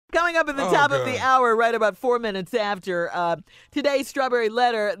Coming up at the top of the hour, right about 4 minutes after, today's Strawberry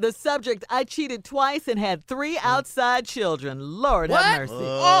Letter, the subject, I cheated twice and had 3 outside children. Lord have mercy.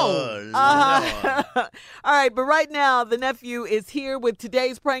 All right, but right now, the nephew is here with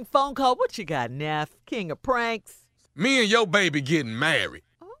today's prank phone call. What you got, Neff? King of pranks. Me and your baby getting married.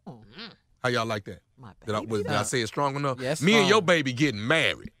 Oh. How y'all like that? My baby. Did I say it strong enough? Yes, Me and your baby getting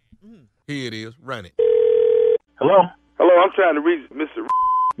married. Here it is. Run it. Hello? Hello, I'm trying to reach Mr.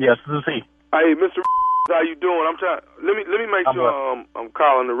 Yes, this is he. Hey, Mr. How you doing? I'm trying. Let me make sure I'm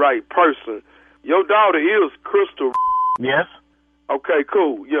calling the right person. Your daughter is Crystal. Yes. Okay,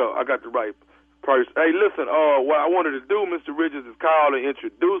 cool. Yeah, I got the right person. Hey, listen. What I wanted to do, Mr. Richards, is call and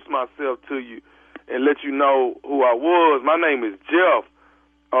introduce myself to you and let you know who I was. My name is Jeff.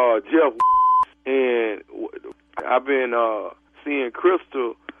 Jeff, and I've been seeing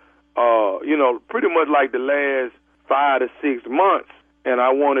Crystal. Pretty much like the last 5 to 6 months. And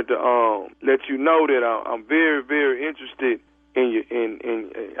I wanted to let you know that I'm very, very interested in you. And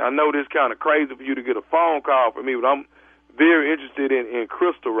I know this kind of crazy for you to get a phone call from me, but I'm very interested in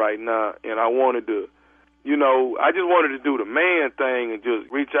Crystal right now. And I wanted to, I just wanted to do the man thing and just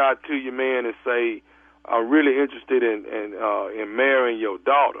reach out to you, man, and say I'm really interested in marrying your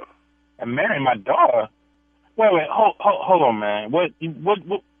daughter. And marrying my daughter? Wait, hold on, man. What did you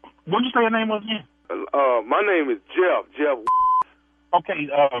say your name was again? My name is Jeff. Jeff. Okay,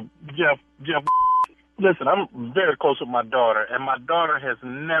 Jeff. Listen, I'm very close with my daughter, and my daughter has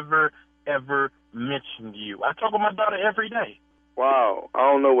never, ever mentioned you. I talk with my daughter every day. Wow. I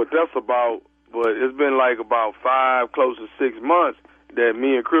don't know what that's about, but it's been like about 5, close to 6 months that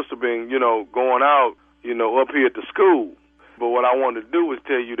me and Crystal been, going out, up here at the school. But what I wanted to do was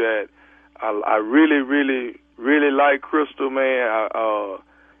tell you that I really, really, really like Crystal, man.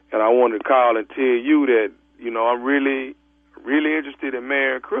 And I wanted to call and tell you that, I'm really, really interested in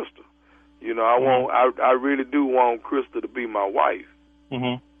marrying Crystal. I really do want Crystal to be my wife.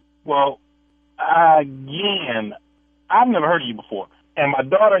 Mm-hmm. Well, again, I've never heard of you before. And my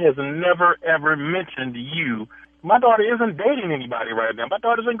daughter has never, ever mentioned you. My daughter isn't dating anybody right now. My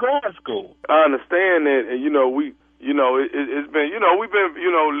daughter's in grad school. I understand that, and, it's been, we've been,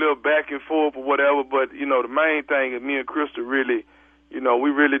 a little back and forth or whatever, but, the main thing is me and Crystal really, we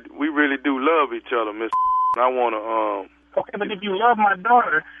really do love each other, Miss. I want to, Okay, but if you love my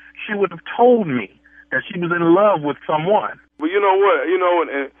daughter, she would have told me that she was in love with someone. But you know what,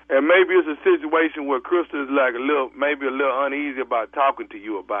 and maybe it's a situation where Crystal is like maybe a little uneasy about talking to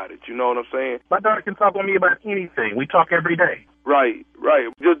you about it. You know what I'm saying? My daughter can talk with me about anything. We talk every day. Right.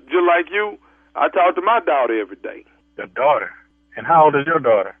 Just like you, I talk to my daughter every day. Your daughter? And how old is your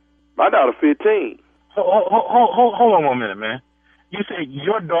daughter? My daughter 15. Hold on 1 minute, man. You said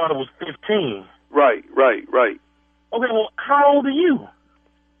your daughter was 15. Right. Okay, well, how old are you?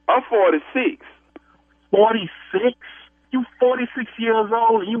 I'm 46. 46? You 46 years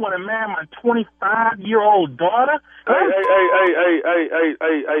old and you want to marry my 25-year-old daughter? Hey,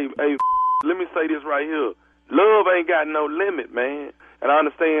 let me say this right here. Love ain't got no limit, man. And I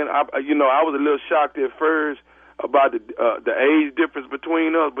understand, I was a little shocked at first about the age difference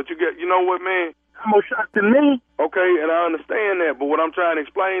between us, but you know what, man? I'm more shocked than me. Okay, and I understand that, but what I'm trying to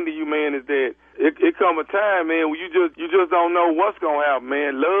explain to you, man, is that it come a time, man, where you just don't know what's gonna happen,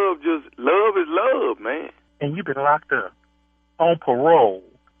 man. Love is love, man. And you've been locked up on parole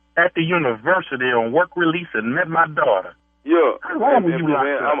at the university on work release and met my daughter. Yeah. How long were you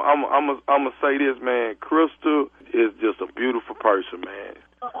locked up? I'm gonna say this, man. Crystal is just a beautiful person, man.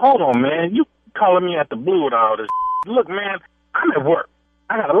 Hold on, man. You calling me at the blue with all this? Look, man, I'm at work.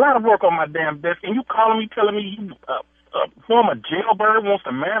 I got a lot of work on my damn desk, and you calling me, telling me you former jailbird wants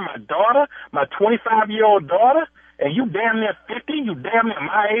to marry my daughter, my 25-year-old daughter, and you damn near 50, you damn near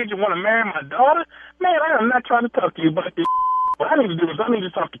my age, and want to marry my daughter? Man, I am not trying to talk to you about this. What I need to do is I need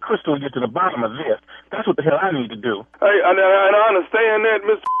to talk to Crystal and get to the bottom of this. That's what the hell I need to do. Hey, and I understand that,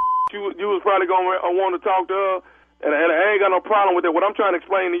 Mr. You was probably going to want to talk to her, and I ain't got no problem with that. What I'm trying to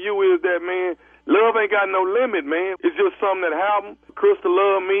explain to you is that, man, love ain't got no limit, man. It's just something that happened. Crystal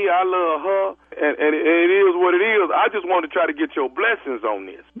love me, I love her, and it is what it is. I just want to try to get your blessings on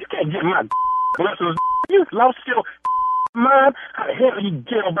this. You can't get my blessings. You lost your mind. How the hell you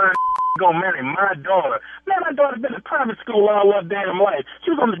jailbird gonna marry my daughter? Man, my daughter's been in private school all her damn life.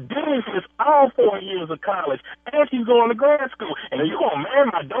 She was on the dean's list all 4 years of college, and she's going to grad school. And you gonna marry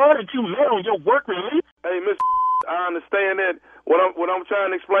my daughter that you met on your work release? Hey, Miss, I understand that. What I'm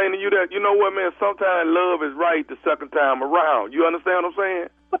trying to explain to you that, you know what, man, sometimes love is right the second time around. You understand what I'm saying?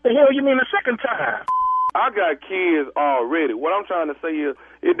 What the hell you mean the second time? I got kids already. What I'm trying to say is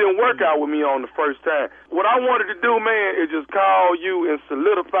it didn't work out with me on the first time. What I wanted to do, man, is just call you and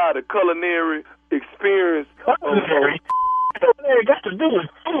solidify the culinary experience. Culinary got to do with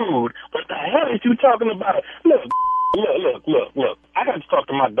food. What the hell is you talking about? Look. I got to talk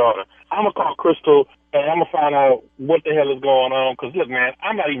to my daughter. I'm going to call Crystal, and I'm going to find out what the hell is going on. Because, look, man,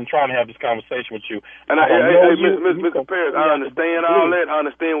 I'm not even trying to have this conversation with you. And Mr. Paris, I understand all that. I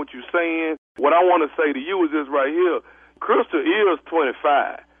understand what you're saying. What I want to say to you is this right here. Crystal is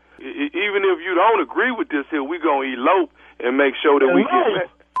 25. Even if you don't agree with this here, we're going to elope and make sure that we get back.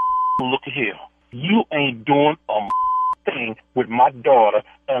 Look here. You ain't doing a thing with my daughter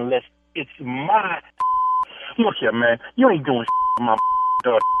unless it's my... Look here, man. You ain't doing with my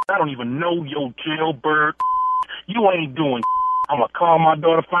daughter. I don't even know your jailbird. You ain't doing. I'm going to call my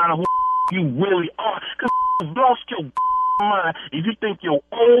daughter, find out who you really are. Because you've lost your mind if you think your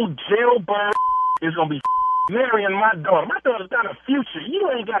old jailbird is going to be marrying my daughter. My daughter's got a future. You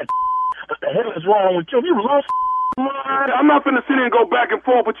ain't got. What the hell is wrong with you? You lost mind. I'm not finna sit here and go back and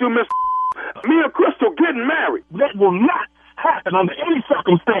forth with you, Miss. Me and Crystal getting married. That will not happen under any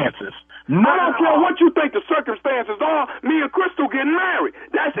circumstances. No. I don't care what you think the circumstances are. Me and Crystal getting married.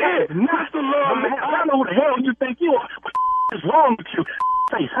 That's it. Crystal love me. I don't know who the hell you think you are. What is wrong with you?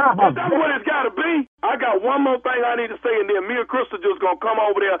 How about that's what it's got to be. I got one more thing I need to say, and then me and Crystal just going to come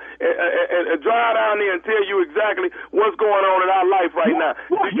over there and drive down there and tell you exactly what's going on in our life right now.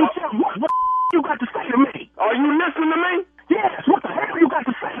 What you got to say to me? Are you listening to me? Yes. What the hell you got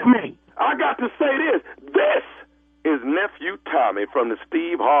to say to me? I got to say this. This is Nephew Tommy from the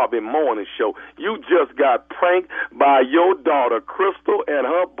Steve Harvey Morning Show. You just got pranked by your daughter, Crystal, and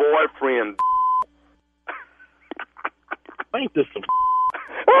her boyfriend. Ain't this some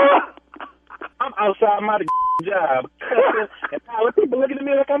I'm outside my job. And all the people looking at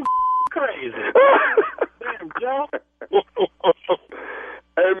me like I'm crazy. Damn, Joe.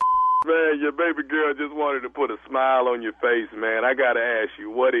 Hey, man, your baby girl just wanted to put a smile on your face, man. I got to ask you,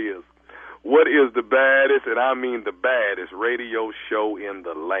 what is the baddest, and I mean the baddest, radio show in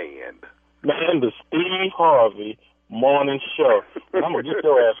the land? Man, the Steve Harvey Morning Show. And I'm going to get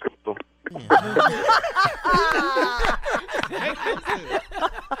your ass, Crystal.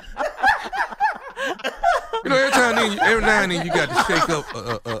 You know, every now and then you got to shake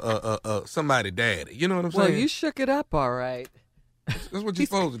up somebody daddy. You know what I'm saying? Well, you shook it up all right. That's what you're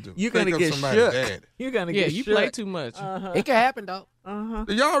supposed to do. You're going to get shook. Daddy. You're going to get shook. Yeah, you play too much. It can happen, though.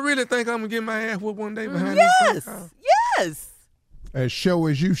 Do y'all really think I'm going to get my ass whooped one day behind this? Yes. As sure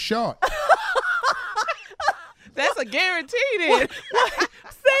as you short. That's a guarantee then.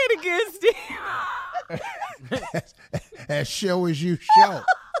 Say it again, Steve. As sure as you short.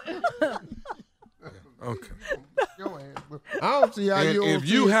 Okay. I don't see how you. If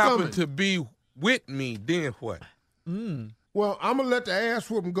you happen to be with me, then what? Well, I'm gonna let the ass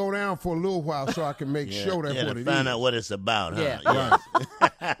whooping go down for a little while so I can make sure that's what it is. Find out what it's about, huh? Yeah.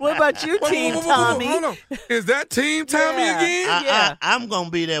 What about you, Team Tommy? Hold on. Is that Team Tommy again? I'm gonna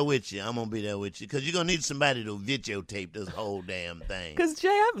be there with you. I'm gonna be there with you because you're gonna need somebody to videotape this whole damn thing. Because Jay,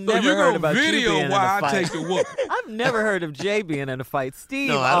 I've never heard about you being in a fight. I take the whoop. I've never heard of Jay being in a fight. Steve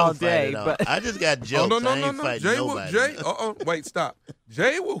no, I all don't day, fight at all. but I just got jokes. I ain't fighting nobody. Wait, stop.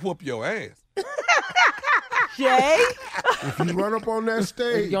 Jay will whoop your ass. Jay? If you run up on that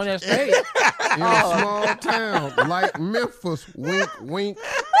stage, You on that stage? in a small town like Memphis, wink, wink.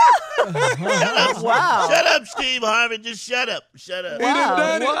 Wow. Shut up, Steve Harvey. Just shut up. Shut up.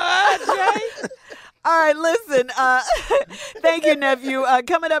 Wow. What, Jay? All right, listen. Thank you, nephew.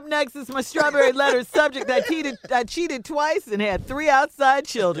 Coming up next is my strawberry letter subject. I cheated twice and had 3 outside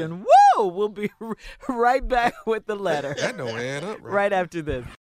children. Woo! We'll be right back with the letter. That don't add up, right after this.